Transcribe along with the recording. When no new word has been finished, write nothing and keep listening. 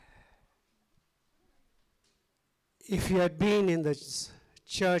If you had been in the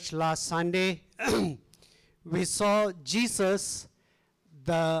church last Sunday, we saw Jesus,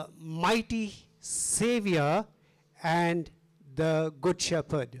 the mighty Savior and the Good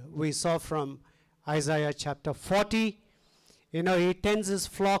Shepherd. We saw from Isaiah chapter 40, he tends his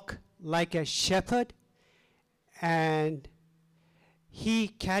flock like a shepherd and he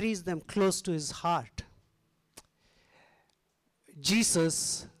carries them close to his heart.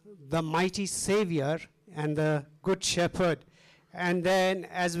 Jesus, the mighty Savior and the Good Shepherd. And then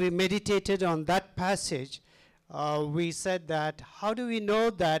as we meditated on that passage, we said that how do we know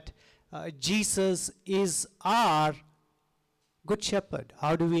that Jesus is our Good Shepherd?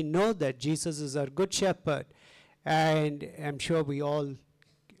 How do we know that Jesus is our Good Shepherd? And I'm sure we all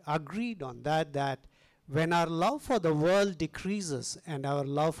agreed on that when our love for the world decreases and our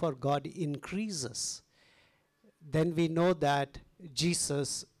love for God increases, then we know that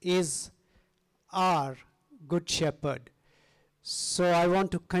Jesus is our Good Shepherd. So I want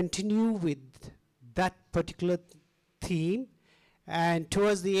to continue with that particular theme, and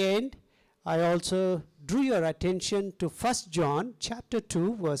towards the end I also drew your attention to 1 John chapter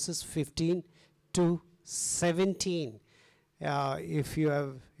 2 verses 15 to 17. If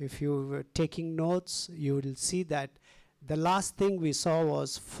you were taking notes, you will see that the last thing we saw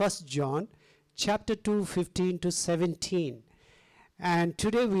was 1 John chapter 2 15 to 17, and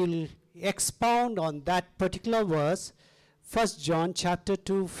today we'll expound on that particular verse, 1 John chapter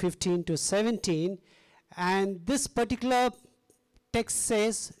 2 15 to 17. And this particular text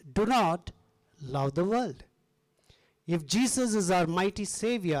says, do not love the world. If Jesus is our mighty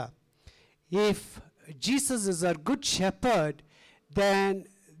Savior, if Jesus is our Good Shepherd, then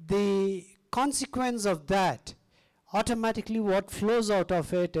the consequence of that, automatically what flows out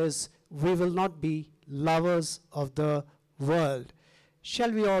of it is we will not be lovers of the world.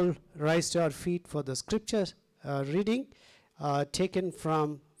 Shall we all rise to our feet for the scripture reading taken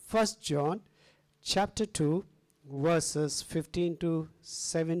from 1 John chapter 2 verses 15 to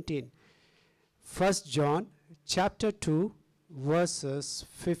 17. 1 John chapter 2 verses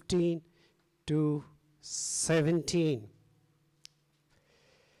 15 to 17.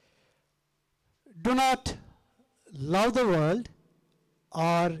 Do not love the world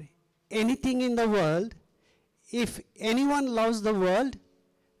or anything in the world. If anyone loves the world,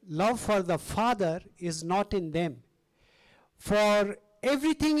 love for the Father is not in them. For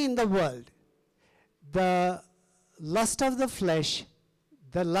everything in the world, the lust of the flesh,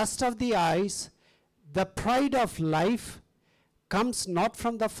 the lust of the eyes, the pride of life comes not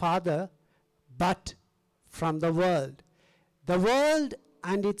from the Father, but from the world. The world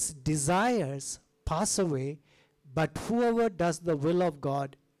and its desires pass away, but whoever does the will of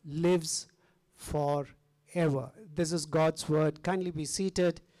God lives forever. This is God's word. Kindly be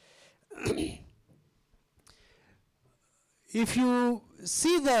seated. If you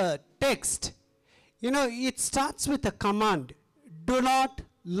see the text, it starts with a command. Do not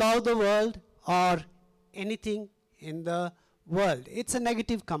love the world or anything in the world. It's a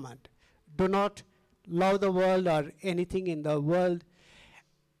negative command. Do not love the world or anything in the world.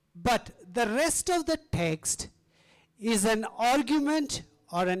 But the rest of the text is an argument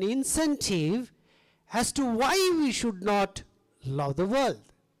or an incentive as to why we should not love the world.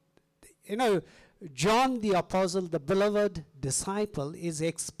 John the Apostle, the beloved disciple, is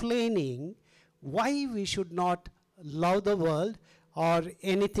explaining why we should not love the world or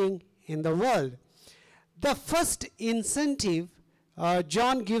anything in the world. The first incentive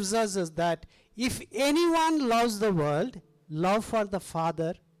John gives us is that if anyone loves the world, love for the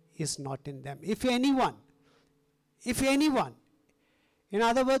Father is not in them. If anyone, in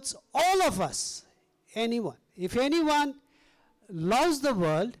other words, all of us, anyone, if anyone loves the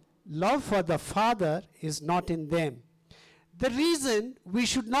world, love for the Father is not in them. The reason we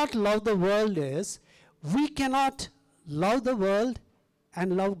should not love the world is we cannot love the world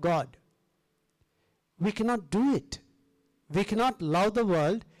and love God. We cannot do it. We cannot love the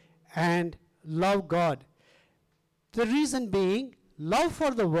world and love God. The reason being, love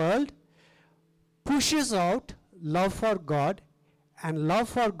for the world pushes out love for God, and love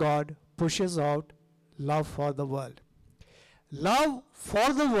for God pushes out love for the world. Love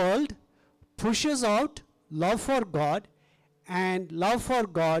for the world pushes out love for God, and love for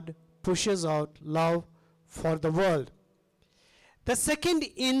God pushes out love for the world. The second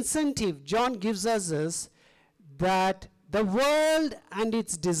incentive John gives us is that the world and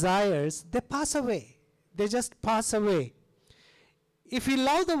its desires, they pass away. They just pass away. If we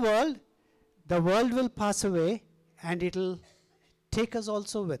love the world will pass away, and it will take us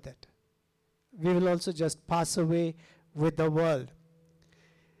also with it. We will also just pass away with the world.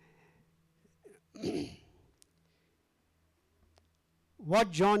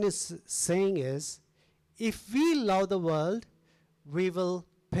 what John is saying is, if we love the world, we will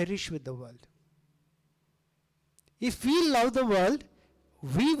perish with the world. If we love the world,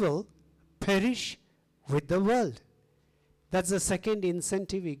 we will perish with the world. That's the second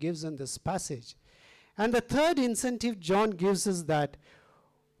incentive he gives in this passage. And the third incentive John gives is that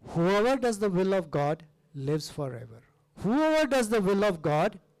whoever does the will of God lives forever. Whoever does the will of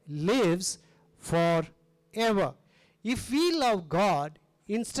God lives forever. If we love God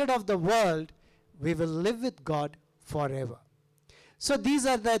instead of the world, we will live with God forever. So these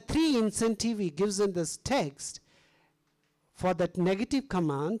are the three incentives he gives in this text for that negative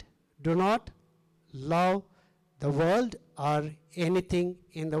command: do not love the world or anything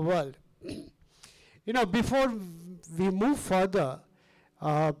in the world. Before we move further,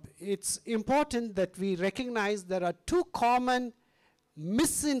 it's important that we recognize there are two common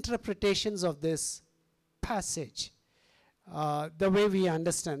misinterpretations of this passage, the way we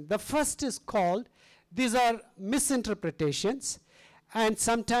understand. The first is called, these are misinterpretations, and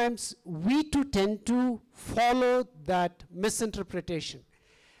sometimes we too tend to follow that misinterpretation.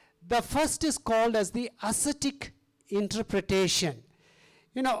 The first is called as the ascetic interpretation.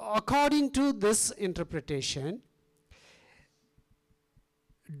 According to this interpretation,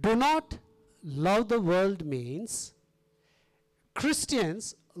 do not love the world means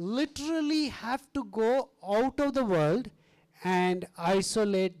Christians literally have to go out of the world and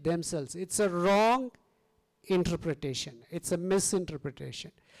isolate themselves. It's a wrong interpretation. It's a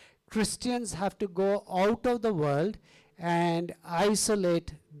misinterpretation. Christians have to go out of the world and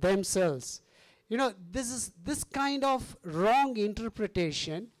isolate themselves. This kind of wrong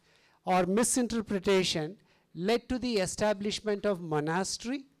interpretation or misinterpretation led to the establishment of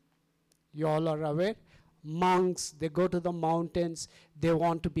monastery. You all are aware. Monks, they go to the mountains, they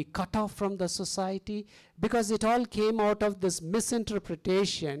want to be cut off from the society, because it all came out of this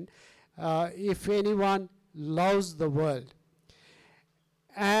misinterpretation, if anyone loves the world.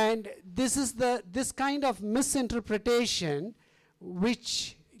 And this is this kind of misinterpretation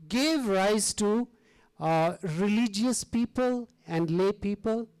which gave rise to religious people and lay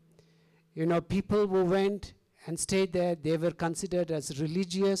people. People who went and stayed there, they were considered as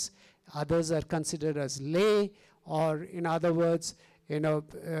religious. Others are considered as lay, or in other words, they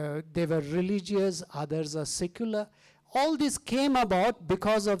were religious, others are secular. All this came about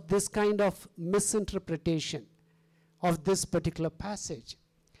because of this kind of misinterpretation of this particular passage.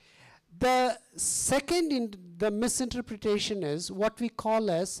 The second the misinterpretation is what we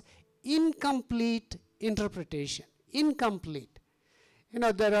call as incomplete interpretation. Incomplete.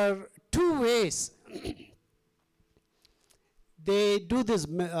 There are two ways they do this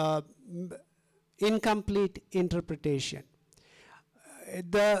incomplete interpretation.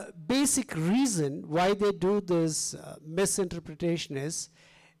 The basic reason why they do this misinterpretation is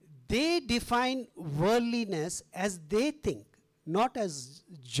they define worldliness as they think, not as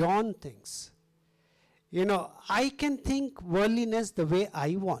John thinks. I can think worldliness the way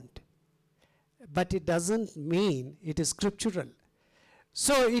I want, but it doesn't mean it is scriptural.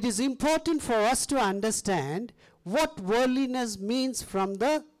 So it is important for us to understand what worldliness means from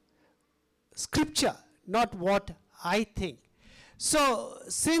the scripture, not what I think. So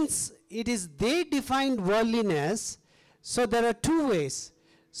since it is they defined worldliness, so there are two ways.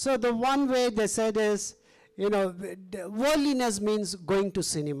 So the one way they said is, worldliness means going to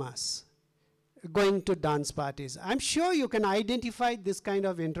cinemas, going to dance parties. I'm sure you can identify this kind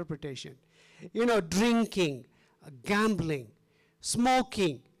of interpretation. Drinking, gambling,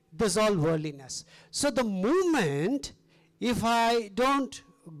 smoking, this is all worldliness. So the moment, if I don't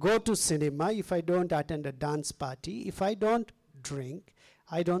go to cinema, if I don't attend a dance party, if I don't drink,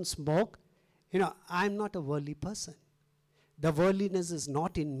 I don't smoke, I'm not a worldly person. The worldliness is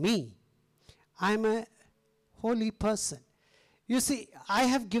not in me. I'm a holy person. You see, I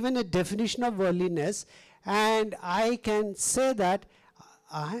have given a definition of worldliness, and I can say that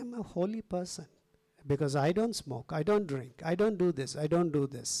I am a holy person because I don't smoke, I don't drink, I don't do this, I don't do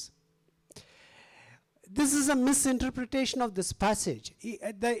this. This is a misinterpretation of this passage.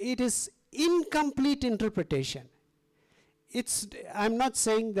 It is incomplete interpretation. I'm not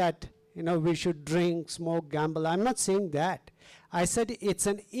saying that we should drink, smoke, gamble. I'm not saying that. I said it's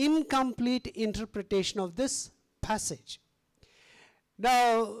an incomplete interpretation of this passage.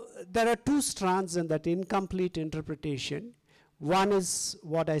 Now, there are two strands in that incomplete interpretation. One is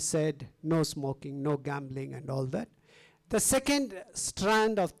what I said, no smoking, no gambling and all that. The second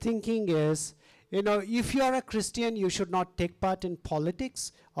strand of thinking is, if you are a Christian, you should not take part in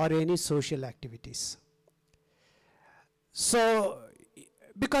politics or any social activities. So,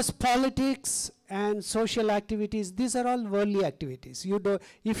 because politics and social activities, these are all worldly activities.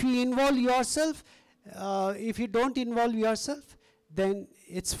 If you involve yourself, if you don't involve yourself, then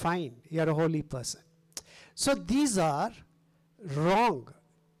it's fine. You're a holy person. So these are wrong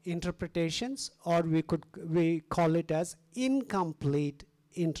interpretations, or we call it as incomplete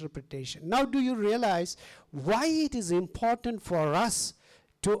interpretation. Now, do you realize why it is important for us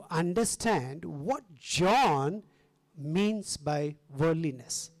to understand what John means by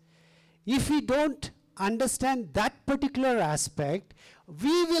worldliness? If we don't understand that particular aspect,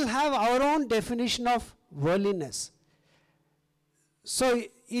 we will have our own definition of worldliness. So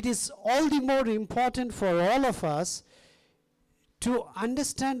it is all the more important for all of us to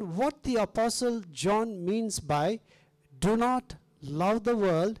understand what the Apostle John means by do not love the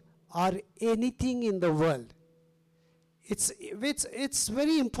world or anything in the world. It's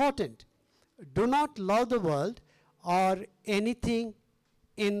very important. Do not love the world or anything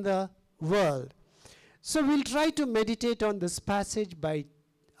in the world. So we'll try to meditate on this passage by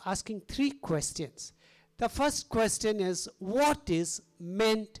asking 3 questions. The first question is, what is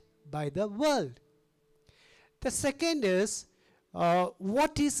meant by the world? The second is,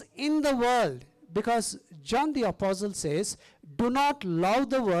 what is in the world? Because John the Apostle says, do not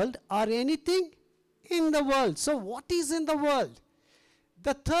love the world or anything in the world. So what is in the world?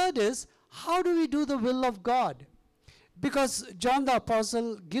 The third is, how do we do the will of God? Because John the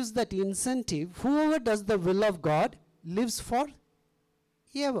Apostle gives that incentive, whoever does the will of God lives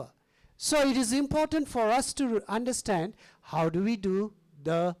forever. So it is important for us to understand, how do we do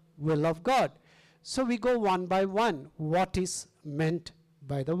the will of God? So we go one by one, what is meant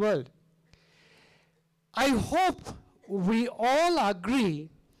by the world. I hope we all agree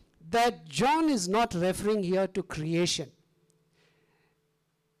that John is not referring here to creation.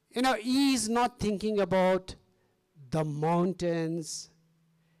 He is not thinking about the mountains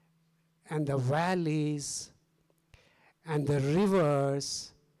and the valleys and the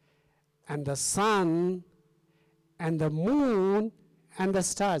rivers and the sun and the moon and the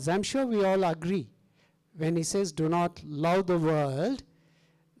stars. I'm sure we all agree when he says do not love the world.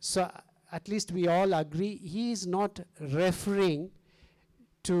 So at least we all agree he is not referring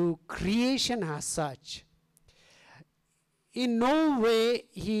to creation as such. In no way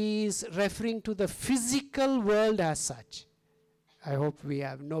he is referring to the physical world as such. I hope we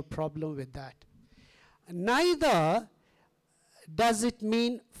have no problem with that. Neither does it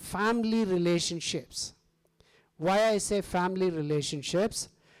mean family relationships. Why I say family relationships?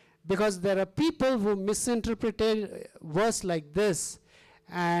 Because there are people who misinterpreted verse like this,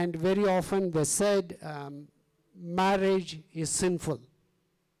 and very often they said marriage is sinful.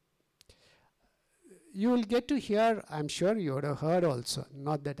 You will get to hear, I'm sure you would have heard also,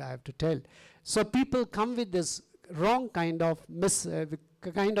 not that I have to tell. So people come with this wrong kind of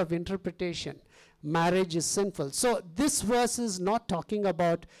interpretation. Marriage is sinful. So this verse is not talking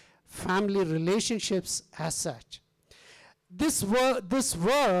about family relationships as such. This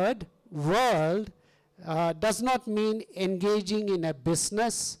word, world, does not mean engaging in a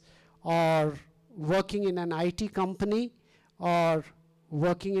business or working in an IT company or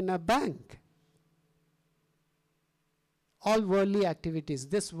working in a bank. All worldly activities.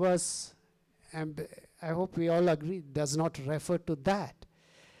 This verse, and I hope we all agree, does not refer to that.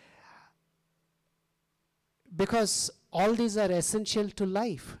 Because all these are essential to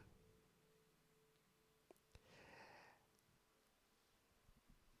life.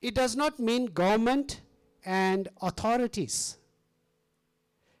 It does not mean government and authorities.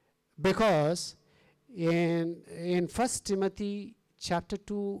 Because in 1 Timothy chapter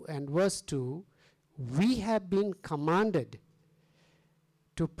 2 and verse 2, we have been commanded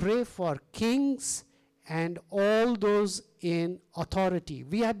to pray for kings and all those in authority.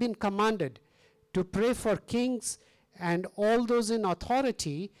 We have been commanded to pray for kings and all those in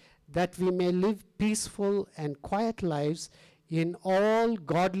authority, that we may live peaceful and quiet lives in all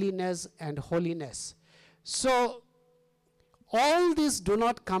godliness and holiness. So, all these do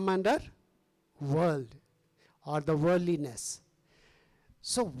not come under world or the worldliness.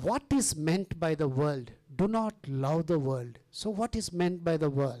 So what is meant by the world? Do not love the world. So what is meant by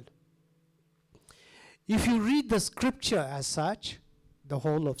the world? If you read the scripture as such, the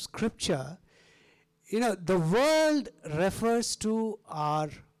whole of scripture, the world refers to our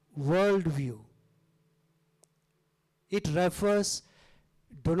worldview. It refers,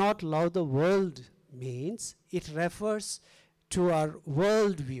 do not love the world means, it refers to our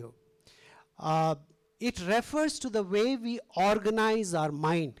worldview. It refers to the way we organize our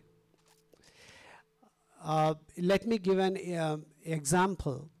mind. Let me give an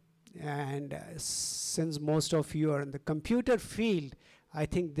example. And since most of you are in the computer field, I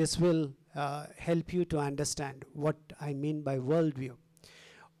think this will help you to understand what I mean by worldview.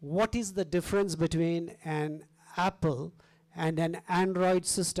 What is the difference between an Apple and an Android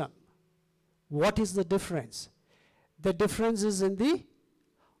system? What is the difference? The difference is in the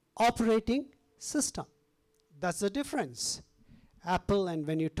operating system. That's the difference. Apple, and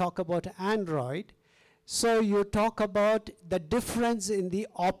when you talk about Android, so you talk about the difference in the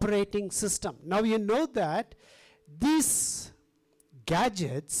operating system. Now you know that these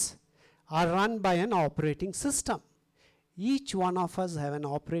gadgets are run by an operating system. Each one of us have an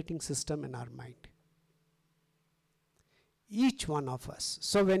operating system in our mind. Each one of us.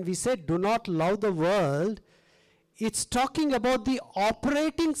 So when we say do not love the world, it's talking about the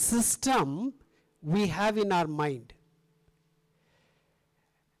operating system we have in our mind.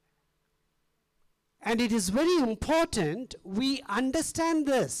 And it is very important we understand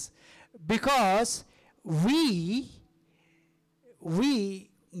this, because we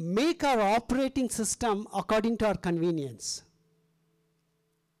make our operating system according to our convenience.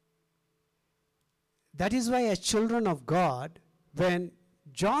 That is why, as children of God, when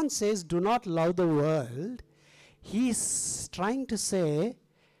John says do not love the world, he is trying to say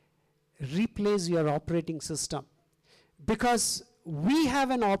replace your operating system. Because we have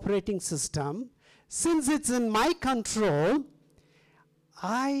an operating system. Since it's in my control,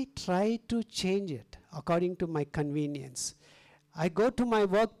 I try to change it according to my convenience. I go to my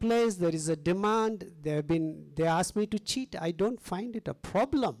workplace, there is a demand, they ask me to cheat. I don't find it a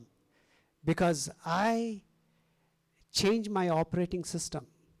problem, because I change my operating system.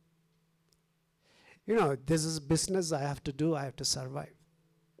 You know, this is business I have to do, I have to survive.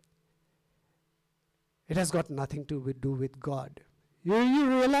 It has got nothing to do with God. You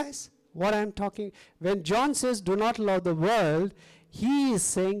realize what I'm talking? When John says do not love the world, he is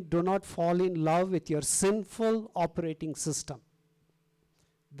saying do not fall in love with your sinful operating system.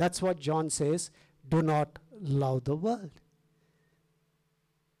 That's what John says, do not love the world.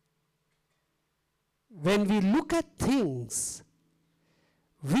 When we look at things,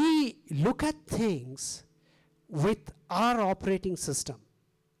 we look at things with our operating system.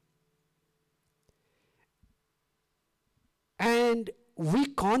 And we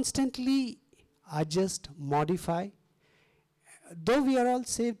constantly adjust, modify. Though we are all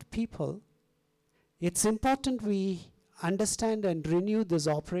saved people, it's important we understand and renew this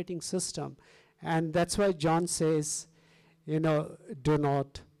operating system. And that's why John says, do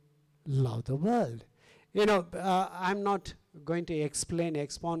not love the world. I'm not going to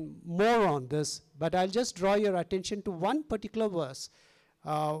expound more on this, but I'll just draw your attention to one particular verse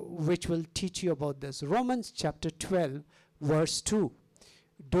which will teach you about this. Romans chapter 12, verse 2.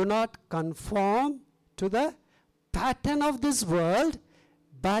 Do not conform to the pattern of this world,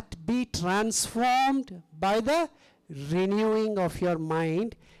 but be transformed by the renewing of your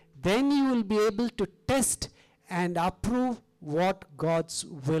mind. Then you will be able to test and approve what God's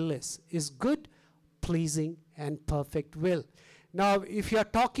will is good, pleasing, and perfect will. Now, if you are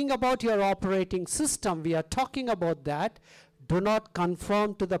talking about your operating system, we are talking about that. Do not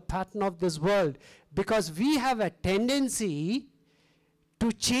conform to the pattern of this world, because we have a tendency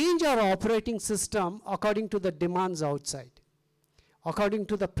to change our operating system according to the demands outside. According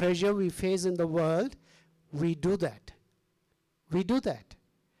to the pressure we face in the world, we do that. We do that.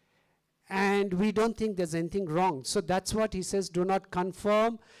 And we don't think there's anything wrong. So that's what he says, do not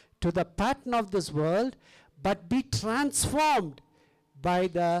conform to the pattern of this world, but be transformed by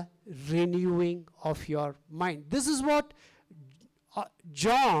the renewing of your mind. This is what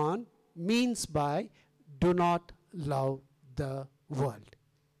John means by do not love the world.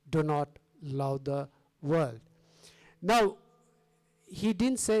 Do not love the world. Now, he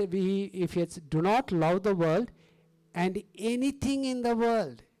didn't say if it's do not love the world and anything in the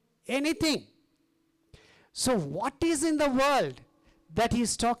world. Anything. So what is in the world that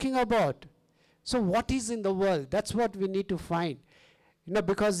he's talking about? So what is in the world? That's what we need to find.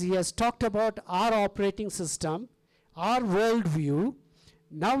 Because he has talked about our operating system, our worldview.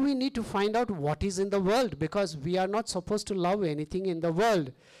 Now we need to find out what is in the world, because we are not supposed to love anything in the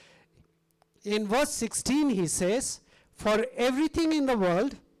world. In verse 16 he says, for everything in the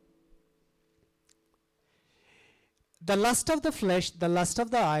world, the lust of the flesh, the lust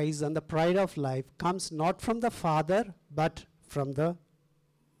of the eyes, and the pride of life comes not from the Father, but from the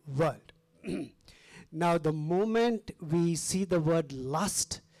world. Now, the moment we see the word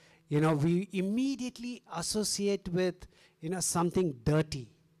lust, we immediately associate with, something dirty.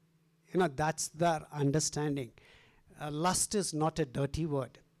 That's their understanding. Lust is not a dirty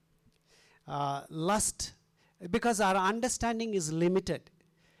word. Lust, because our understanding is limited.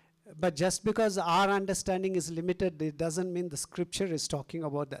 But just because our understanding is limited, it doesn't mean the scripture is talking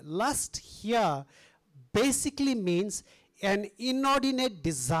about that. Lust here basically means an inordinate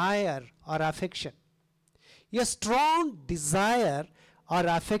desire or affection. A strong desire or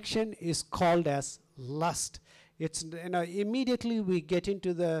affection is called as lust. It's, immediately we get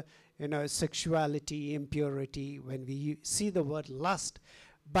into the, sexuality, impurity when we see the word lust.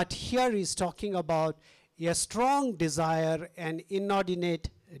 But here he's talking about a strong desire, an inordinate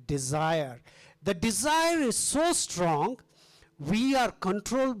desire. The desire is so strong, we are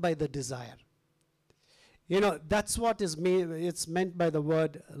controlled by the desire. That's what it's meant by the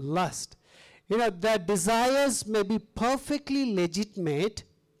word lust. The desires may be perfectly legitimate,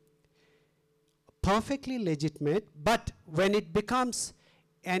 but when it becomes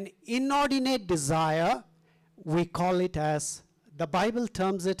an inordinate desire, we call it as, the Bible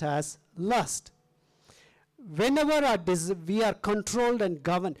terms it as lust. Whenever we are controlled and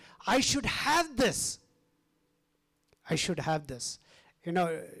governed, I should have this. I should have this.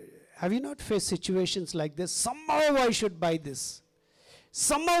 Have you not faced situations like this? Somehow I should buy this.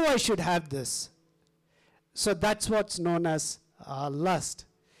 Somehow I should have this. So that's what's known as lust.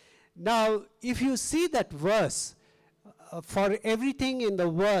 Now, if you see that verse, for everything in the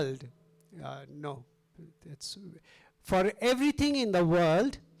world, for everything in the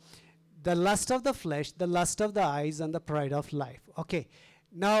world, the lust of the flesh, the lust of the eyes, and the pride of life. Okay,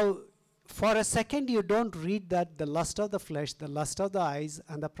 now for a second you don't read that, the lust of the flesh, the lust of the eyes,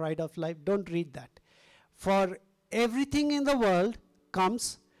 and the pride of life. Don't read that. For everything in the world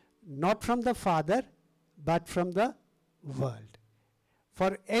comes not from the Father, but from the world.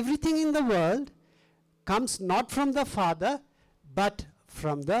 For everything in the world comes not from the Father, but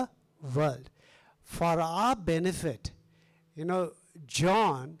from the world. For our benefit,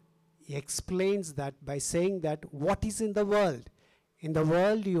 John explains that by saying that what is in the world? In the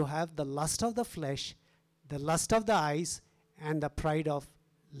world you have the lust of the flesh, the lust of the eyes, and the pride of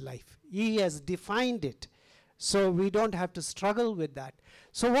life. He has defined it, so we don't have to struggle with that.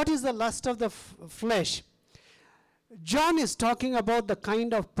 So what is the lust of the flesh? John is talking about the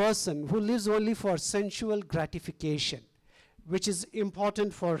kind of person who lives only for sensual gratification, which is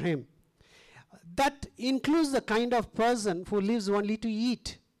important for him. That includes the kind of person who lives only to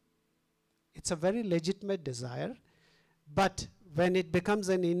eat. It's a very legitimate desire, but when it becomes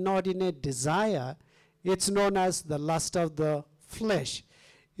an inordinate desire, it's known as the lust of the flesh.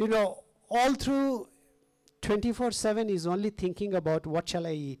 All through 24/7 he's only thinking about what shall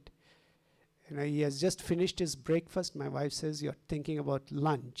I eat. He has just finished his breakfast. My wife says, you're thinking about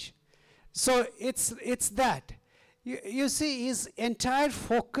lunch. So it's that. You see, his entire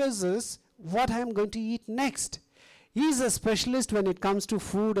focus is what I'm going to eat next. He's a specialist when it comes to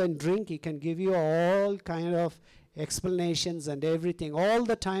food and drink. He can give you all kind of explanations and everything, all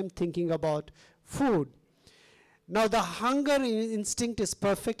the time thinking about food. Now the hunger instinct is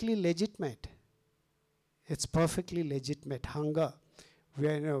perfectly legitimate. It's perfectly legitimate hunger.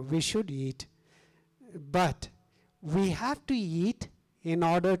 We should eat. But we have to eat in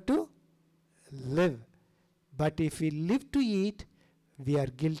order to live. But if we live to eat, we are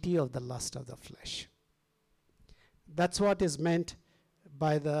guilty of the lust of the flesh. That's what is meant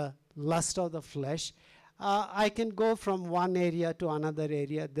by the lust of the flesh. I can go from one area to another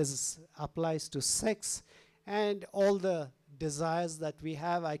area. This applies to sex and all the desires that we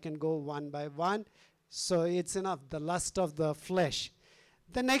have. I can go one by one. So it's enough, the lust of the flesh.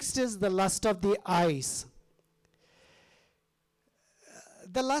 The next is the lust of the eyes.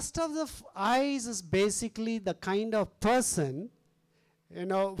 The lust of the eyes is basically the kind of person,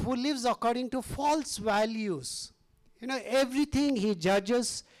 who lives according to false values. Everything he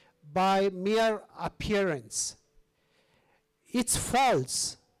judges by mere appearance. It's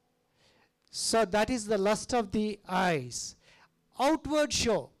false. So that is the lust of the eyes. Outward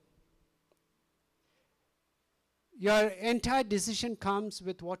show. Your entire decision comes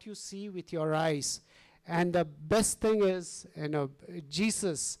with what you see with your eyes. And the best thing is,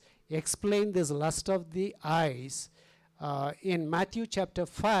 Jesus explained this lust of the eyes in Matthew chapter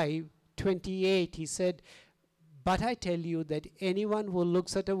 5:28. He said, but I tell you that anyone who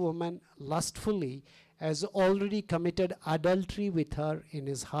looks at a woman lustfully has already committed adultery with her in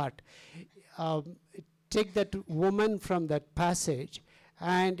his heart. Take that woman from that passage,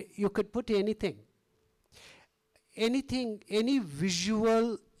 and you could put anything, any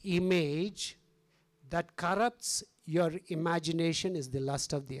visual image that corrupts your imagination is the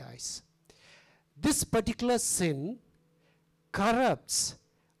lust of the eyes. This particular sin corrupts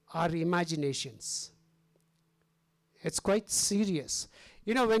our imaginations. It's quite serious.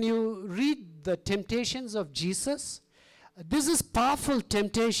 When you read the temptations of Jesus, This is powerful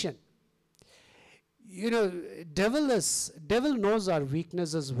temptation. Devil knows our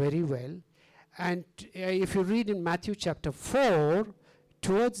weaknesses very well. And if you read in Matthew chapter 4,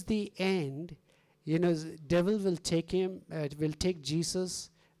 towards the end, devil will take Jesus,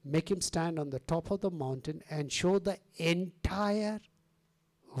 make him stand on the top of the mountain and show the entire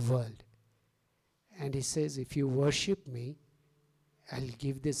world. And he says, if you worship me, I'll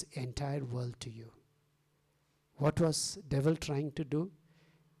give this entire world to you. What was devil trying to do?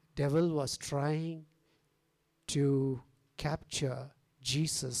 Devil was trying to capture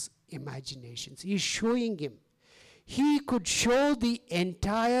Jesus' imaginations. He's showing him. He could show the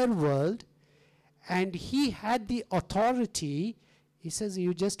entire world, and he had the authority. He says,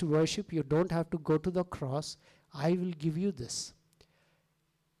 you just worship, you don't have to go to the cross. I will give you this.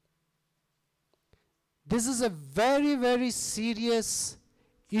 This is a very, very serious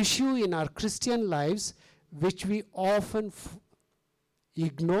issue in our Christian lives, which we often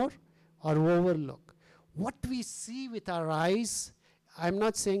ignore or overlook. What we see with our eyes, I'm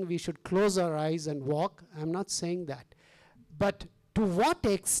not saying we should close our eyes and walk. I'm not saying that. But to what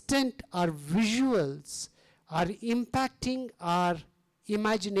extent our visuals are impacting our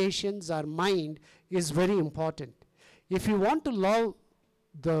imaginations, our mind, is very important. If we want to love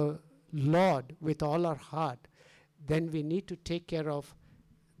the Lord with all our heart, then we need to take care of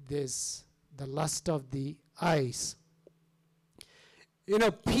this, the lust of the eyes.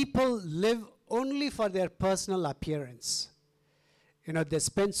 People live only for their personal appearance. They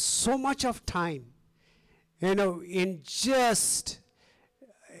spend so much of time, in just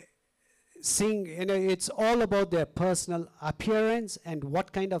seeing, it's all about their personal appearance and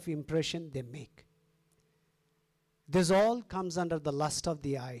what kind of impression they make. This all comes under the lust of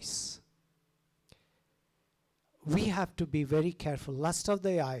the eyes. We have to be very careful. Lust of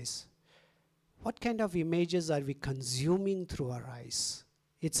the eyes. What kind of images are we consuming through our eyes?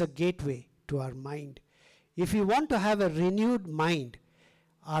 It's a gateway to our mind. If we want to have a renewed mind,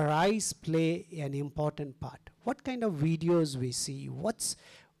 our eyes play an important part. What kind of videos we see? What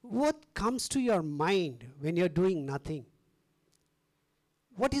comes to your mind when you're doing nothing?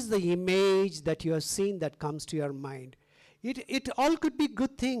 What is the image that you have seen that comes to your mind? It all could be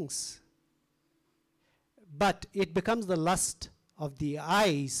good things. But it becomes the lust of the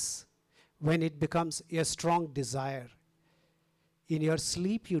eyes when it becomes a strong desire. In your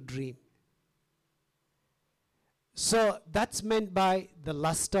sleep you dream. So that's meant by the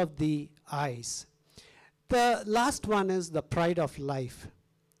lust of the eyes. The last one is the pride of life.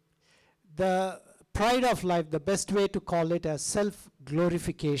 The pride of life, the best way to call it as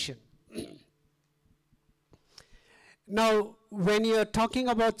self-glorification. Now, when you're talking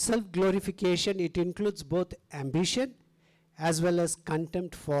about self-glorification, it includes both ambition as well as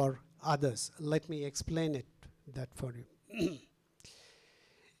contempt for others. Let me explain that for you.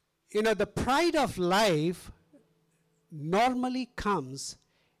 The pride of life normally comes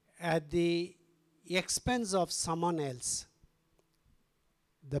at the expense of someone else.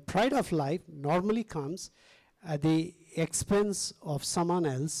 The pride of life normally comes at the expense of someone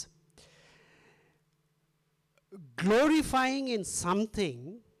else. Glorifying in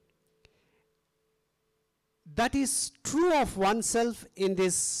something that is true of oneself in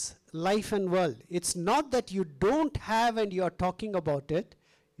this life and world. It's not that you don't have and you're talking about it.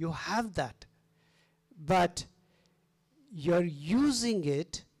 You have that. But you're using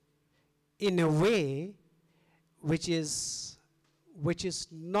it in a way which is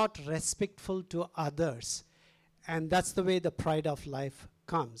not respectful to others. And that's the way the pride of life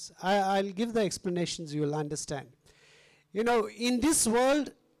comes. I'll give the explanations, you'll understand. In this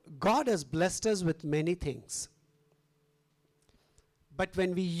world, God has blessed us with many things. But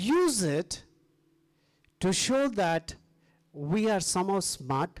when we use it to show that we are somehow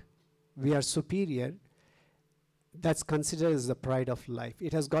smart, we are superior, that's considered as the pride of life.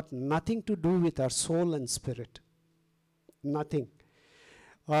 It has got nothing to do with our soul and spirit. Nothing.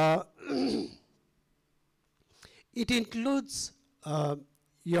 It includes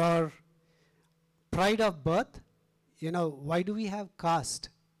your pride of birth. Why do we have caste?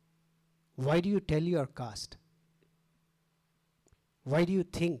 Why do you tell your caste? Why do you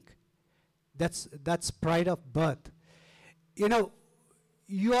think? That's pride of birth.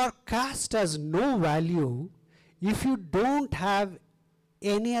 Your caste has no value if you don't have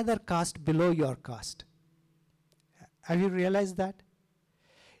any other caste below your caste. Have you realized that?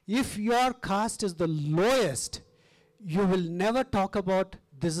 If your caste is the lowest, you will never talk about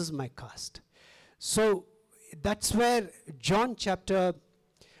this is my caste. So that's where John chapter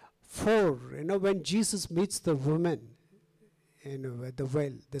 4, when Jesus meets the woman at the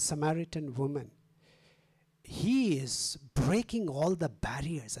well, the Samaritan woman, He is breaking all the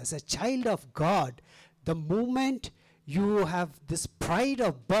barriers. As a child of God, the moment you have this pride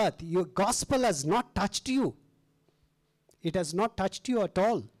of birth, your gospel has not touched you. It has not touched you at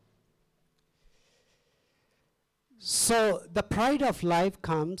all. So the pride of life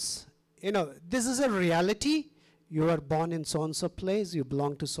comes, this is a reality. You are born in so-and-so place, you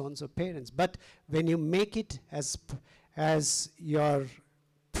belong to so-and-so parents. But when you make it as your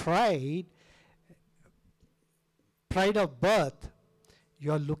pride of birth,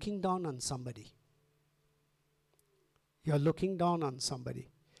 you are looking down on somebody. You are looking down on somebody.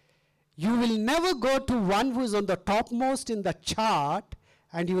 You will never go to one who is on the topmost in the chart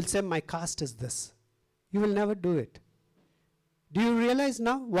and you will say, my caste is this. You will never do it. Do you realize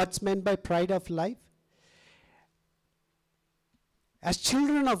now what's meant by pride of life? As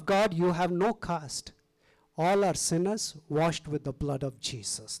children of God, you have no caste. All are sinners washed with the blood of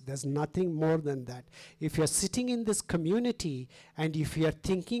Jesus. There's nothing more than that. If you're sitting in this community and if you're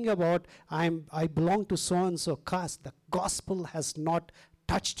thinking about, I belong to so-and-so caste, the gospel has not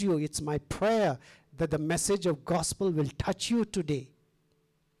touched you. It's my prayer that the message of gospel will touch you today.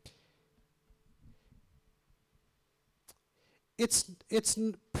 It's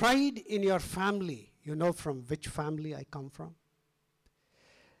pride in your family. You know from which family I come from?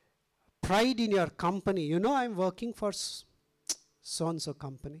 Pride in your company. You know I'm working for so-and-so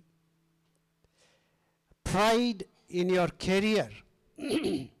company. Pride in your career.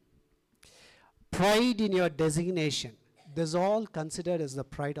 Pride in your designation. This is all considered as the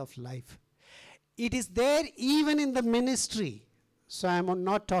pride of life. It is there even in the ministry. So I'm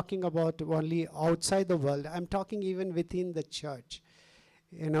not talking about only outside the world. I'm talking even within the church.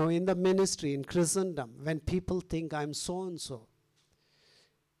 In the ministry, in Christendom, when people think I'm so-and-so.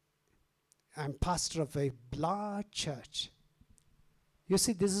 I'm pastor of a large church. You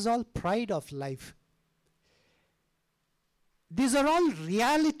see, this is all pride of life. These are all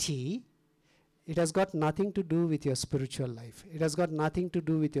reality. It has got nothing to do with your spiritual life. It has got nothing to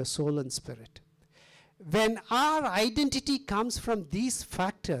do with your soul and spirit. When our identity comes from these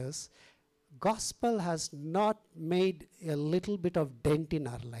factors, gospel has not made a little bit of dent in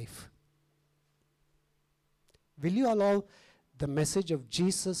our life. Will you allow the message of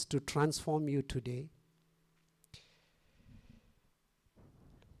Jesus to transform you today?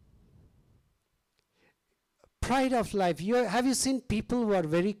 Pride of life. Have you seen people who are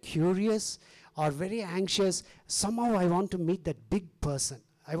very curious or very anxious? Somehow I want to meet that big person.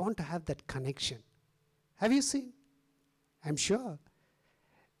 I want to have that connection. Have you seen? I'm sure.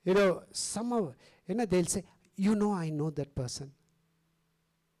 Somehow, they'll say, I know that person.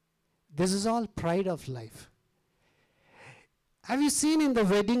 This is all pride of life. Have you seen in the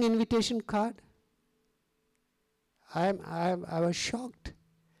wedding invitation card? I was shocked.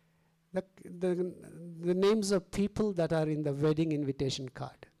 The names of people that are in the wedding invitation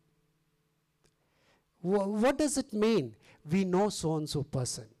card. What does it mean? We know so-and-so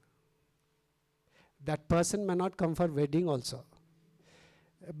person. That person may not come for wedding also.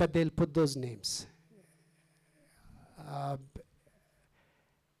 But they'll put those names.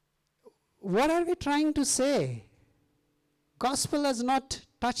 What are we trying to say? Gospel has not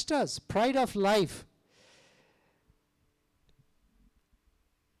touched us. Pride of life.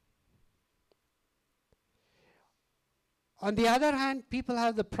 On the other hand, people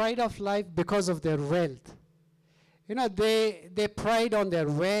have the pride of life because of their wealth. They pride on their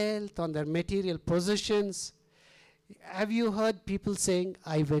wealth, on their material possessions. Have you heard people saying,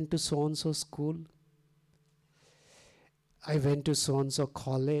 I went to so-and-so school? I went to so-and-so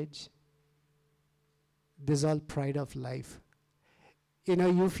college. This is all pride of life.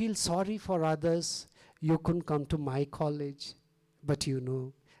 You feel sorry for others. You couldn't come to my college, but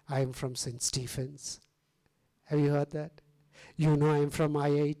I am from St. Stephen's. Have you heard that? I am from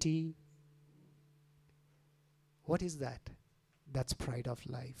IIT. What is that? That's pride of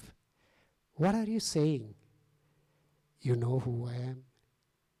life. What are you saying? You know who I am.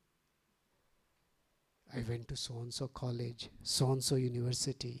 I went to so-and-so college, so-and-so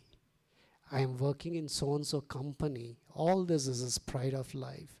university. I am working in so-and-so company. All this is pride of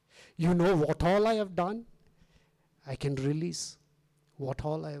life. You know what all I have done? I can release what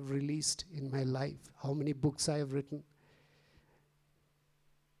all I have released in my life. How many books I have written.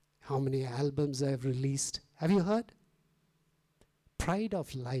 How many albums I have released. Have you heard? Pride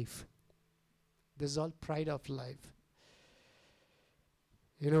of life. This is all pride of life.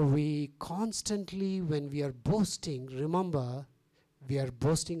 We constantly, when we are boasting, remember, we are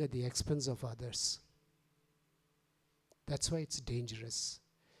boasting at the expense of others. That's why it's dangerous.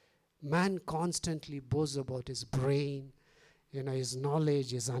 Man constantly boasts about his brain, his knowledge,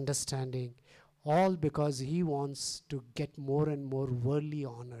 his understanding. All because he wants to get more and more worldly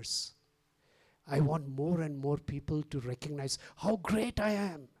honors. I want more and more people to recognize how great I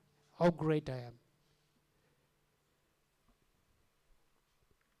am. How great I am.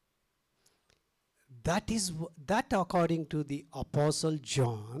 That according to the Apostle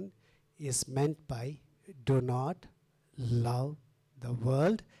John is meant by do not love the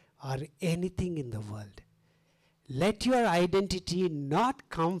world or anything in the world. Let your identity not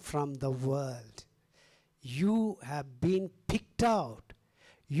come from the world. You have been picked out.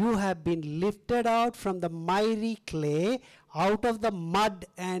 You have been lifted out from the miry clay, out of the mud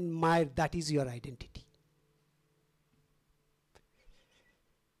and mire. That is your identity.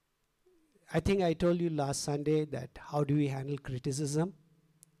 I think I told you last Sunday that how do we handle criticism?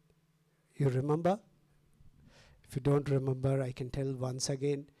 You remember? If you don't remember, I can tell once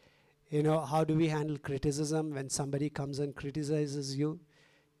again. You know, how do we handle criticism? When somebody comes and criticizes you,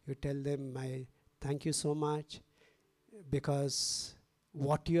 you tell them, thank you so much, because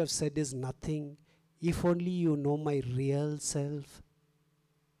what you have said is nothing. If only you know my real self.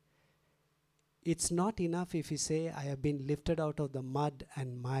 It's not enough if you say, I have been lifted out of the mud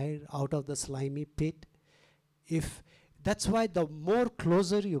and mire, out of the slimy pit. That's why the more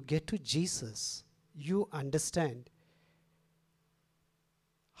closer you get to Jesus, you understand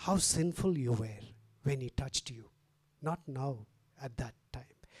how sinful you were when he touched you. Not now, at that time.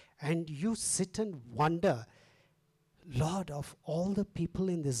 And you sit and wonder, Lord, of all the people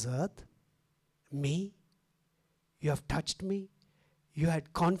in this earth, me, you have touched me, you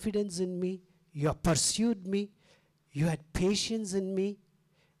had confidence in me, you have pursued me, you had patience in me,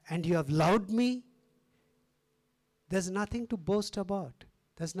 and you have loved me. There's nothing to boast about.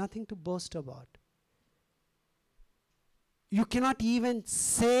 There's nothing to boast about. You cannot even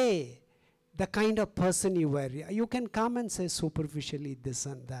say the kind of person you were. You can come and say superficially this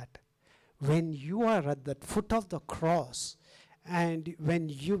and that. When you are at the foot of the cross, and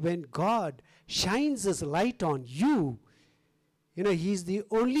when God shines his light on you, you know, he's the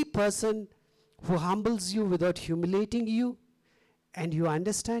only person who humbles you without humiliating you, and you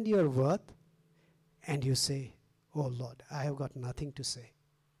understand your worth, and you say, oh Lord, I have got nothing to say.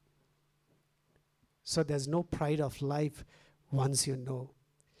 So there's no pride of life once you know.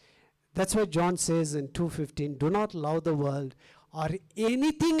 That's why John says in 2:15, do not love the world or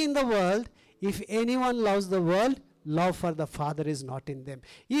anything in the world. If anyone loves the world, love for the Father is not in them.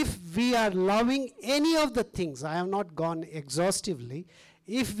 If we are loving any of the things, I have not gone exhaustively,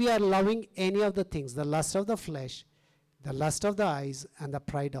 if we are loving any of the things, the lust of the flesh, the lust of the eyes, and the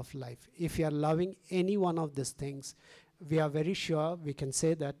pride of life, if we are loving any one of these things, we are very sure we can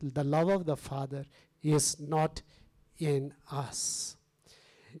say that the love of the Father is not in us.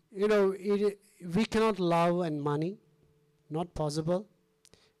 You know, we cannot love and money, not possible,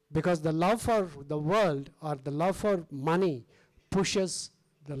 because the love for the world or the love for money pushes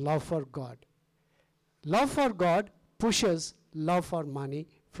the love for God. Love for God pushes love for money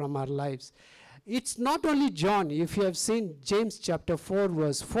from our lives. It's not only John. If you have seen James chapter 4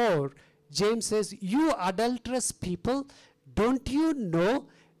 verse 4, James says, you adulterous people, don't you know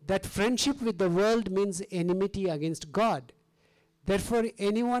that friendship with the world means enmity against God? Therefore,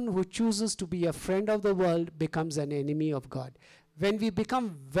 anyone who chooses to be a friend of the world becomes an enemy of God. When we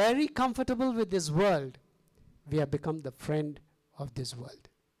become very comfortable with this world, we have become the friend of this world.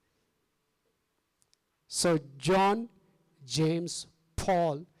 So John, James,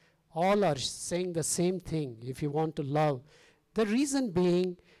 Paul, all are saying the same thing if you want to love. The reason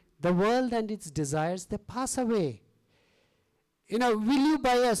being, the world and its desires, they pass away. You know, will you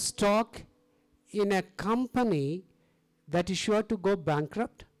buy a stock in a company that is sure to go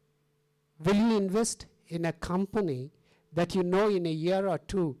bankrupt? Will you invest in a company that you know in a year or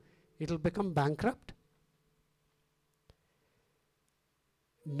two it will become bankrupt?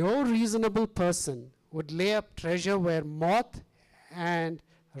 No reasonable person would lay up treasure where moth and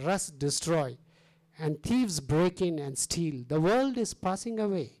rust destroy and thieves break in and steal. The world is passing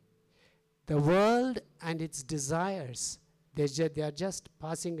away. The world and its desires, they are just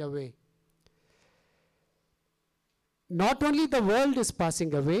passing away. Not only the world is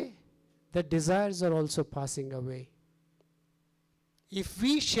passing away, the desires are also passing away. If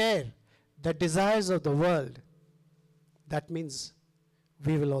we share the desires of the world, that means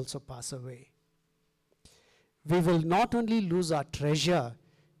we will also pass away. We will not only lose our treasure,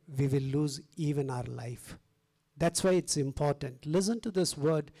 we will lose even our life. That's why it's important. Listen to this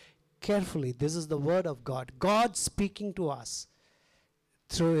word carefully. This is the word of God. God speaking to us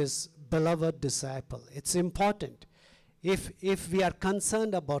through his beloved disciple. It's important. If we are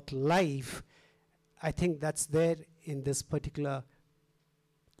concerned about life, I think that's there in this particular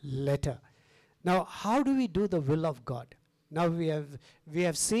letter. Now, how do we do the will of God? Now we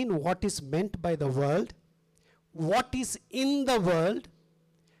have seen what is meant by the world, what is in the world,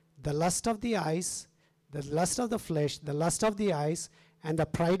 the lust of the eyes, the lust of the flesh, the lust of the eyes, and the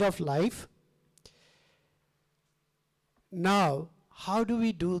pride of life. Now, how do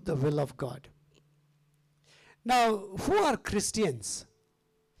we do the will of God? Now, who are Christians?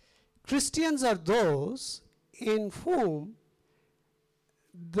 Christians are those in whom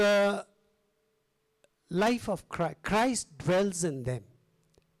the life of Christ dwells in them.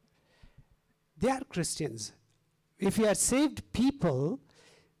 They are Christians. If we are saved people,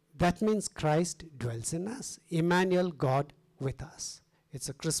 that means Christ dwells in us. Emmanuel, God with us. It's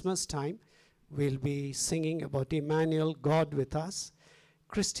a Christmas time. We'll be singing about Emmanuel, God with us.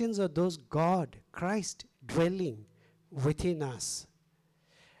 Christians are those God, Christ dwelling within us.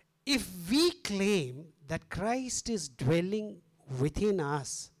 If we claim that Christ is dwelling within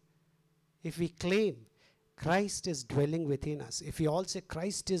us, if we claim Christ is dwelling within us, if we all say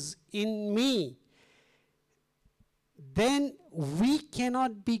Christ is in me, then we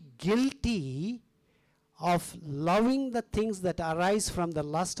cannot be guilty of loving the things that arise from the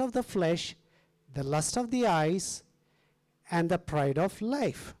lust of the flesh, the lust of the eyes, and the pride of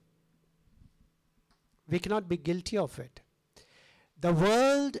life. We cannot be guilty of it. The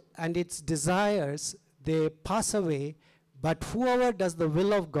world and its desires, they pass away, but whoever does the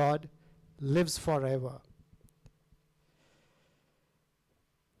will of God lives forever.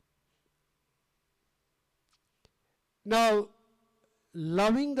 Now,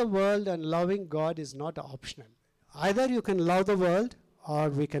 loving the world and loving God is not optional. Either you can love the world or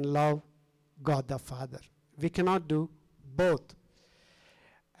we can love God the Father. We cannot do both.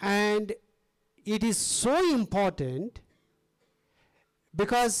 And it is so important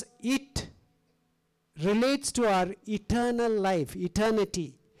because it relates to our eternal life,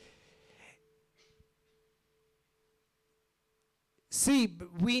 eternity. See,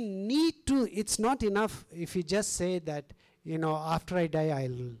 we need to, it's not enough if you just say that, after I die,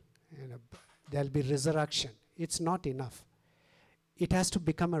 there'll be resurrection. It's not enough. It has to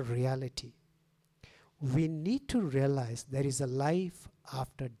become a reality. We need to realize there is a life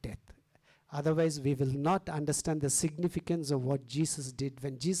after death. Otherwise, we will not understand the significance of what Jesus did.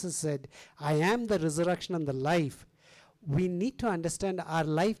 When Jesus said, I am the resurrection and the life, we need to understand our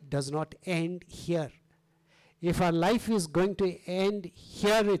life does not end here. If our life is going to end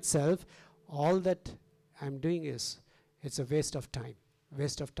here itself, all that I'm doing it's a waste of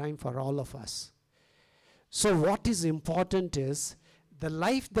time for all of us. So what is important is the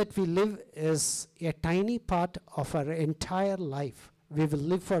life that we live is a tiny part of our entire life. We will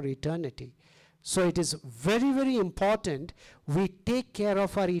live for eternity. So it is very, very important we take care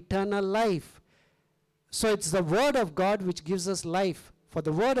of our eternal life. So it's the Word of God which gives us life. For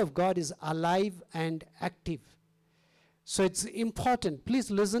the Word of God is alive and active. So it's important.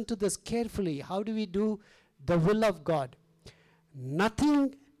 Please listen to this carefully. How do we do the will of God?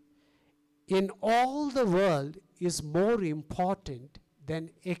 Nothing in all the world is more important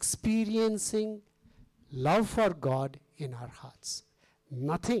than experiencing love for God in our hearts.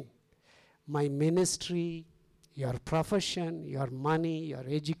 Nothing. My ministry, your profession, your money, your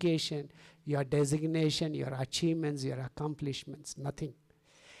education, your designation, your achievements, your accomplishments, nothing.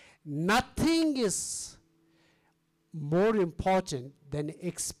 Nothing is more important than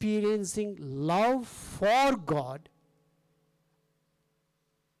experiencing love for God,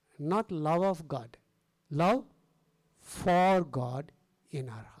 not love of God, love for God in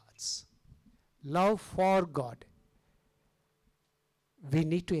our hearts. Love for God. We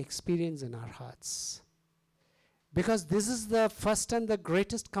need to experience in our hearts. Because this is the first and the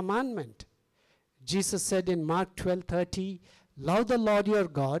greatest commandment. Jesus said in Mark 12:30, love the Lord your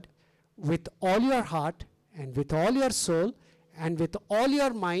God with all your heart and with all your soul and with all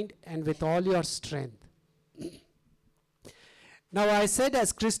your mind and with all your strength. Now I said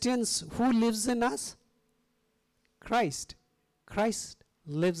as Christians, who lives in us? Christ. Christ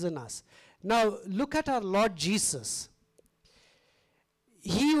lives in us. Now look at our Lord Jesus.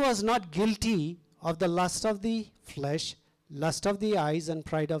 He was not guilty of the lust of the flesh, lust of the eyes, and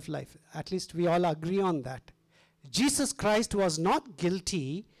pride of life. At least we all agree on that. Jesus Christ was not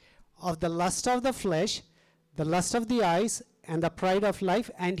guilty of the lust of the flesh, the lust of the eyes, and the pride of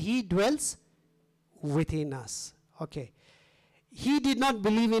life, and he dwells within us. Okay. He did not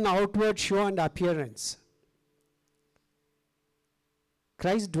believe in outward show and appearance.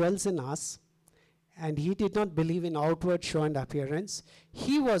 Christ dwells in us, and he did not believe in outward show and appearance.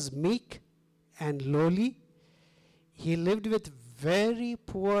 He was meek and lowly. He lived with very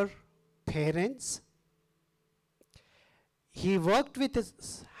poor parents. He worked with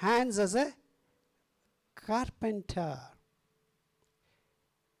his hands as a carpenter.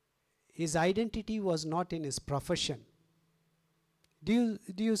 His identity was not in his profession. Do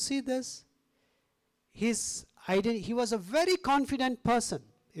you see this? He was a very confident person.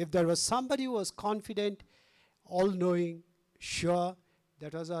 If there was somebody who was confident, all-knowing, sure,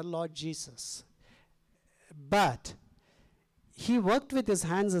 that was our Lord Jesus. But he worked with his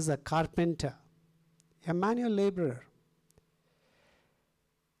hands as a carpenter, a manual laborer.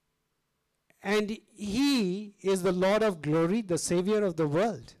 And he is the Lord of glory, the Savior of the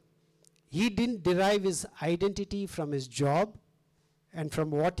world. He didn't derive his identity from his job and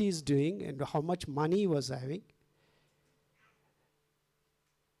from what he is doing and how much money he was having.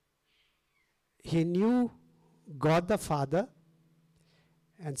 He knew God the Father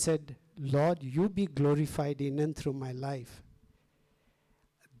and said, Lord, you be glorified in and through my life.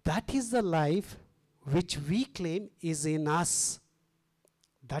 That is the life which we claim is in us.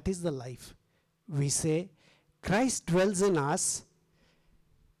 That is the life. We say, Christ dwells in us.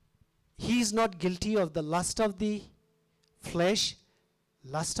 He is not guilty of the lust of the flesh,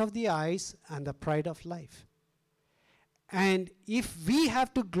 lust of the eyes, and the pride of life. And if we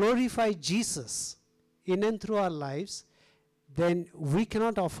have to glorify Jesus in and through our lives, then we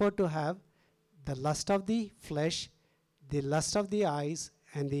cannot afford to have the lust of the flesh, the lust of the eyes,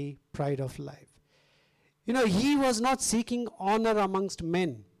 and the pride of life. You know, he was not seeking honor amongst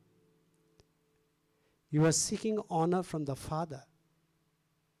men. He was seeking honor from the Father.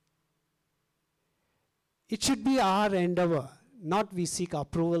 It should be our endeavor, not we seek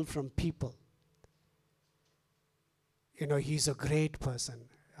approval from people. You know, he's a great person.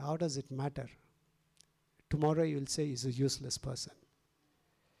 How does it matter? Tomorrow you will say he's a useless person.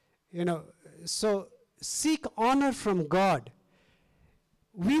 You know, so seek honor from God.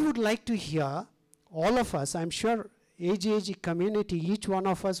 We would like to hear, all of us, I'm sure AGAG community, each one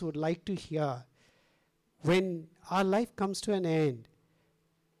of us would like to hear, when our life comes to an end,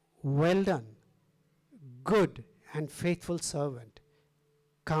 well done, good and faithful servant,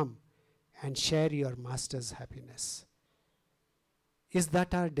 come and share your master's happiness. Is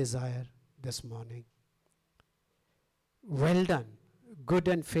that our desire this morning? Well done, good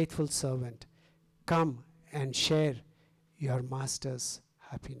and faithful servant, come and share your master's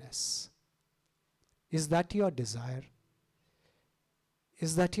happiness. Is that your desire?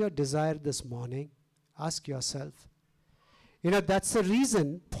 Is that your desire this morning? Ask yourself. You know, that's the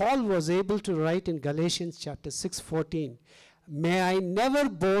reason Paul was able to write in Galatians chapter 6:14, may I never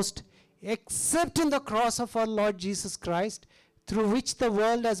boast except in the cross of our Lord Jesus Christ, through which the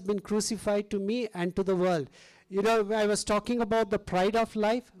world has been crucified to me and to the world. You know, I was talking about the pride of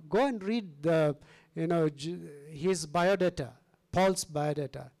life. Go and read his biodata, Paul's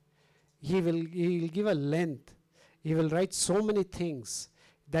biodata. He will give a length. He will write so many things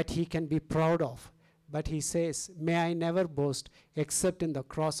that he can be proud of. But he says, may I never boast except in the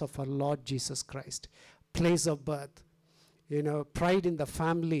cross of our Lord Jesus Christ. Place of birth, you know, pride in the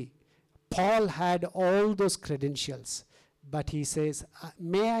family. Paul had all those credentials. But he says,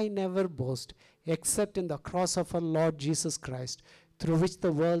 may I never boast except in the cross of our Lord Jesus Christ, through which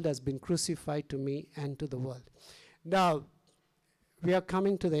the world has been crucified to me and to the world. Now, we are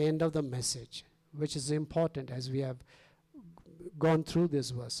coming to the end of the message, which is important as we have gone through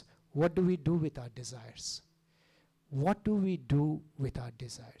this verse. What do we do with our desires? What do we do with our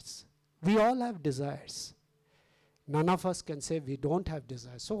desires? We all have desires. None of us can say we don't have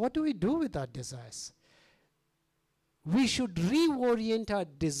desires. So what do we do with our desires? We should reorient our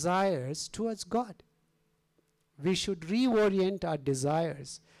desires towards God. We should reorient our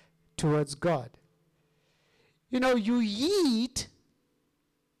desires towards God. You know, you eat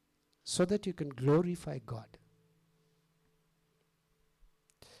so that you can glorify God.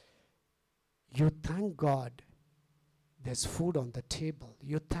 You thank God there's food on the table.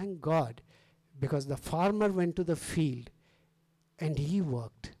 You thank God because the farmer went to the field and he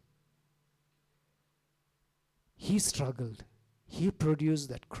worked. He struggled. He produced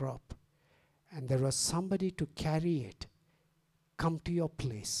that crop. And there was somebody to carry it. Come to your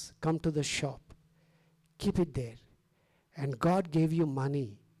place. Come to the shop. Keep it there. And God gave you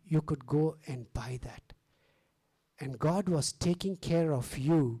money. You could go and buy that. And God was taking care of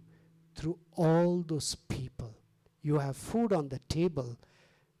you through all those people. You have food on the table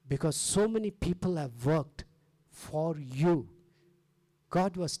because so many people have worked for you.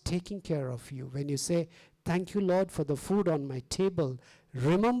 God was taking care of you. When you say, thank you, Lord, for the food on my table,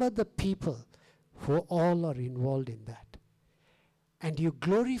 remember the people who all are involved in that. And you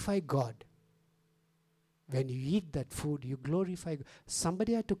glorify God. When you eat that food, you glorify God.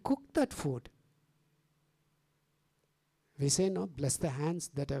 Somebody had to cook that food. We say, no, bless the hands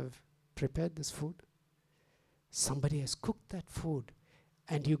that have prepared this food. Somebody has cooked that food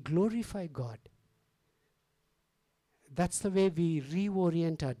and you glorify God. That's the way we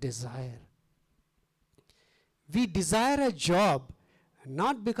reorient our desire. We desire a job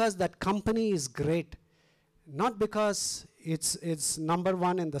not because that company is great, not because it's number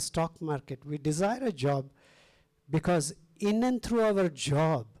one in the stock market. We desire a job because in and through our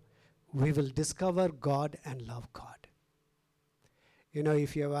job, we will discover God and love God. You know,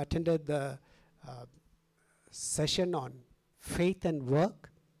 if you have attended the session on faith and work,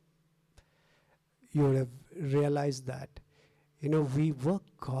 you would have realized that, you know, we work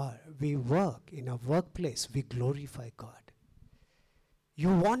in a workplace, we glorify God. You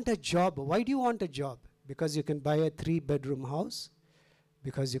want a job. Why do you want a job? Because you can buy a 3-bedroom house?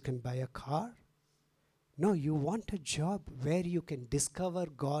 Because you can buy a car? No, you want a job where you can discover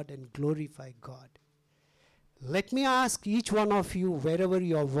God and glorify God. Let me ask each one of you, wherever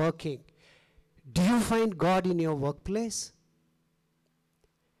you are working, do you find God in your workplace?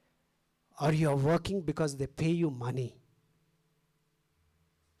 Or you are working because they pay you money?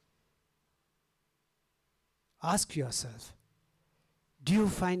 Ask yourself, do you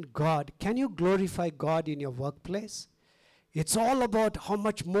find God? Can you glorify God in your workplace? It's all about how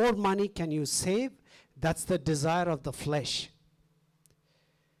much more money can you save. That's the desire of the flesh.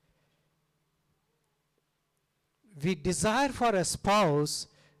 We desire for a spouse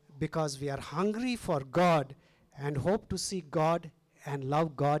because we are hungry for God and hope to see God and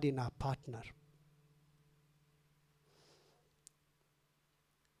love God in our partner.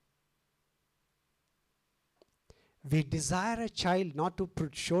 We desire a child not to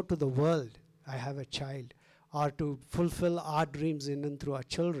show to the world, I have a child, or to fulfill our dreams in and through our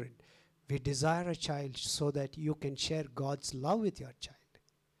children. We desire a child so that you can share God's love with your child.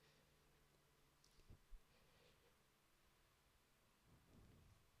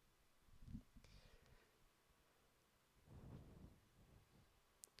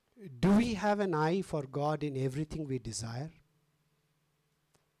 Do we have an eye for God in everything we desire?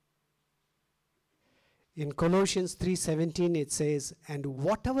 In Colossians 3:17 it says, and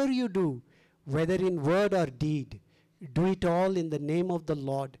whatever you do, whether in word or deed, do it all in the name of the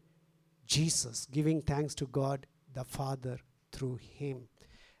Lord Jesus, giving thanks to God the Father through him.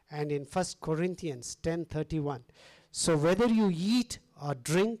 And in 1 Corinthians 10:31, so whether you eat or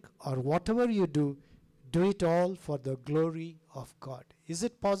drink or whatever you do it all for the glory of God. Is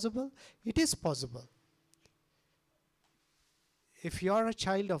it possible? It is possible. If you are a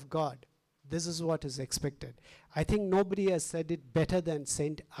child of God, this is what is expected. I think nobody has said it better than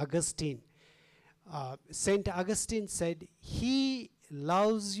St. Augustine. St. Augustine said, he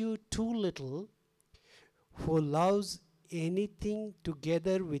loves you too little who loves anything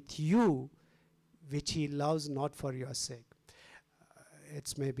together with you which he loves not for your sake.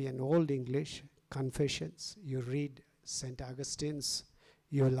 It's maybe an old English, Confessions. You read St. Augustine's,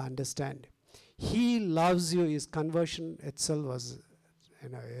 you'll understand. He loves you. His conversion itself was,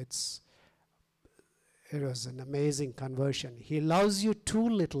 it was an amazing conversion. He loves you too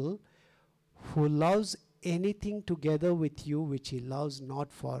little who loves anything together with you which he loves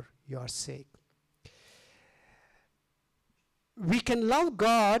not for your sake. We can love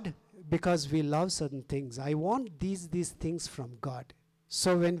God because we love certain things. I want these things from God.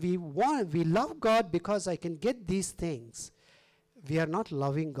 So when we love God because I can get these things, we are not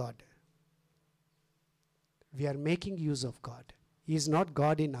loving God. We are making use of God. He is not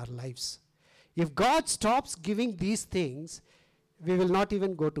God in our lives. If God stops giving these things, we will not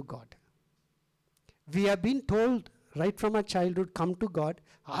even go to God. We have been told right from our childhood, come to God,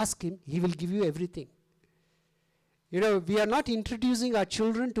 ask him, he will give you everything. We are not introducing our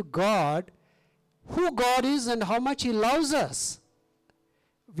children to God, who God is and how much he loves us.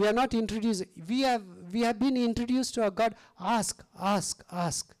 We are not introducing. We have been introduced to our God. Ask.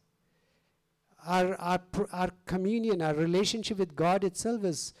 Our communion, our relationship with God itself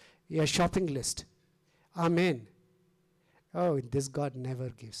is a shopping list. Amen. Oh, this God never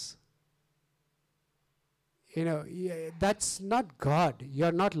gives. That's not God. You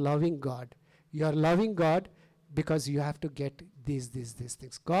are not loving God. You are loving God because you have to get these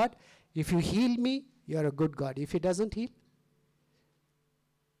things. God, if you heal me, you are a good God. If he doesn't heal,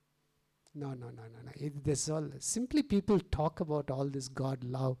 no. This all simply people talk about all this God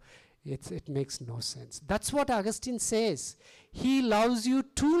love. It makes no sense. That's what Augustine says. He loves you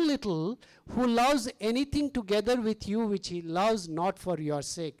too little who loves anything together with you which he loves not for your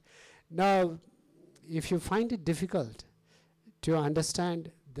sake. Now, if you find it difficult to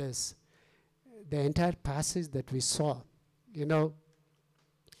understand this, the entire passage that we saw, do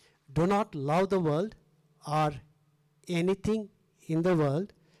not love the world or anything in the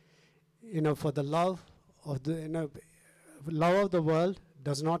world. For the love of the love of the world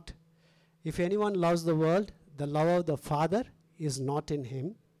does not. If anyone loves the world, the love of the Father is not in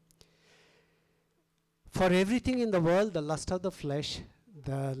him. For everything in the world, the lust of the flesh,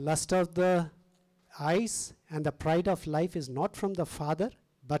 the lust of the eyes, and the pride of life is not from the Father,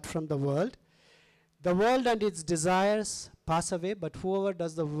 but from the world. The world and its desires pass away, but whoever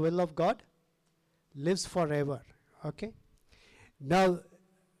does the will of God lives forever. Okay? Now,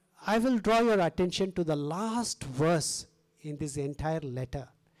 I will draw your attention to the last verse in this entire letter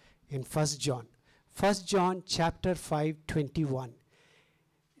in 1 John. 1 John chapter 5, 21.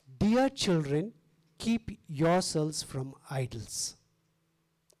 Dear children, keep yourselves from idols.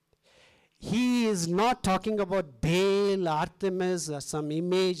 He is not talking about Baal, Artemis, or some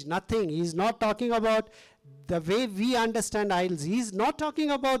image, nothing. He is not talking about the way we understand idols. He is not talking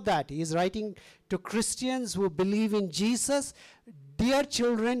about that. He is writing to Christians who believe in Jesus. Dear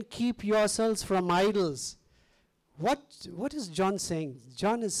children, keep yourselves from idols. What is John saying?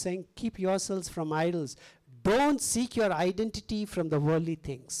 John is saying, keep yourselves from idols. Don't seek your identity from the worldly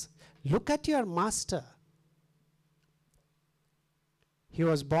things. Look at your master. He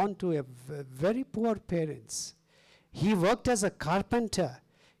was born to a very poor parents. He worked as a carpenter.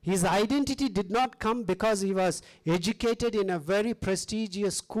 His identity did not come because he was educated in a very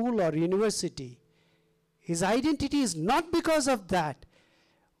prestigious school or university. His identity is not because of that.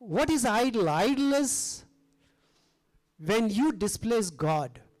 What is idol? Idol is when you displace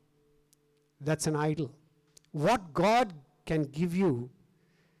God. That's an idol. What God can give you,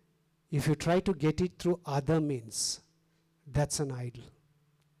 if you try to get it through other means, that's an idol.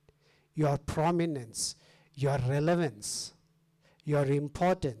 Your prominence, your relevance, your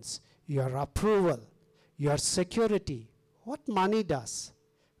importance, your approval, your security. What money does?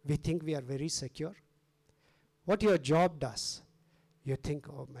 We think we are very secure. What your job does? You think,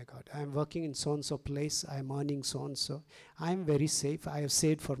 oh my God, I am working in so-and-so place, I am earning so-and-so. I am very safe. I have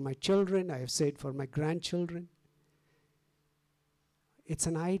saved for my children, I have saved for my grandchildren. It's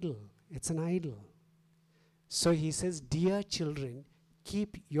an idol. It's an idol. So he says, dear children,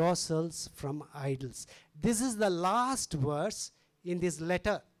 keep yourselves from idols. This is the last verse in this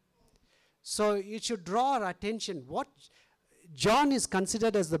letter. So it should draw our attention. What John is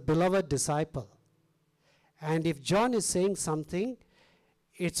considered as the beloved disciple. And if John is saying something,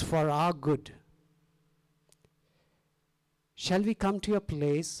 it's for our good. Shall we come to a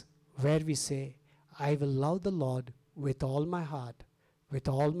place where we say, I will love the Lord with all my heart, with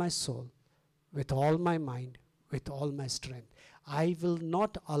all my soul, with all my mind, with all my strength. I will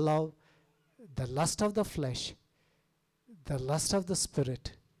not allow the lust of the flesh, the lust of the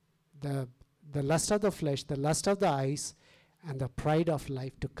spirit, the lust of the flesh, the lust of the eyes, and the pride of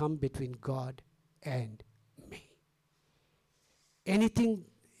life to come between God and me. Anything,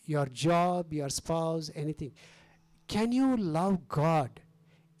 your job, your spouse, anything. Can you love God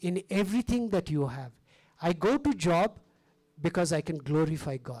in everything that you have? I go to job because I can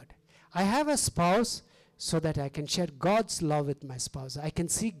glorify God. I have a spouse so that I can share God's love with my spouse. I can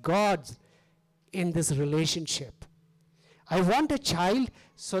see God in this relationship. I want a child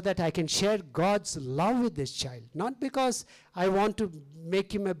so that I can share God's love with this child. Not because I want to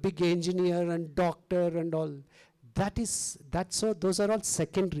make him a big engineer and doctor and all. Those are all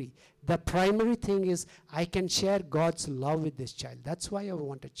secondary. The primary thing is I can share God's love with this child. That's why I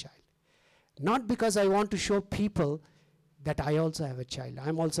want a child. Not because I want to show people that I also have a child.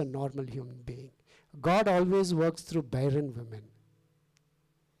 I'm also a normal human being. God always works through barren women.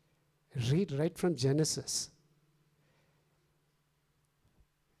 Read right from Genesis.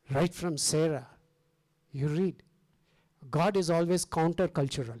 Right from Sarah. You read. God is always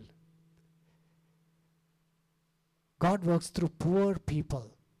countercultural. God works through poor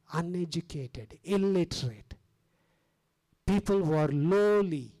people, uneducated, illiterate, people who are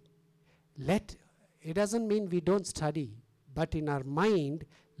lowly. It doesn't mean we don't study, but in our mind,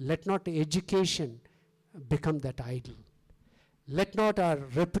 let not education become that idol. Let not our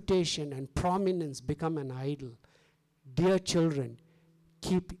reputation and prominence become an idol. Dear children,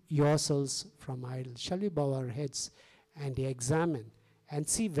 keep yourselves from idols. Shall we bow our heads and examine and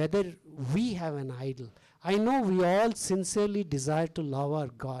see whether we have an idol? I know we all sincerely desire to love our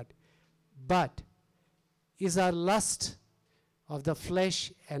God, but is our lust of the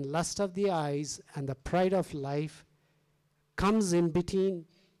flesh and lust of the eyes and the pride of life comes in between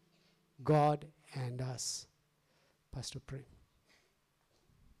God and us? Pastor, pray.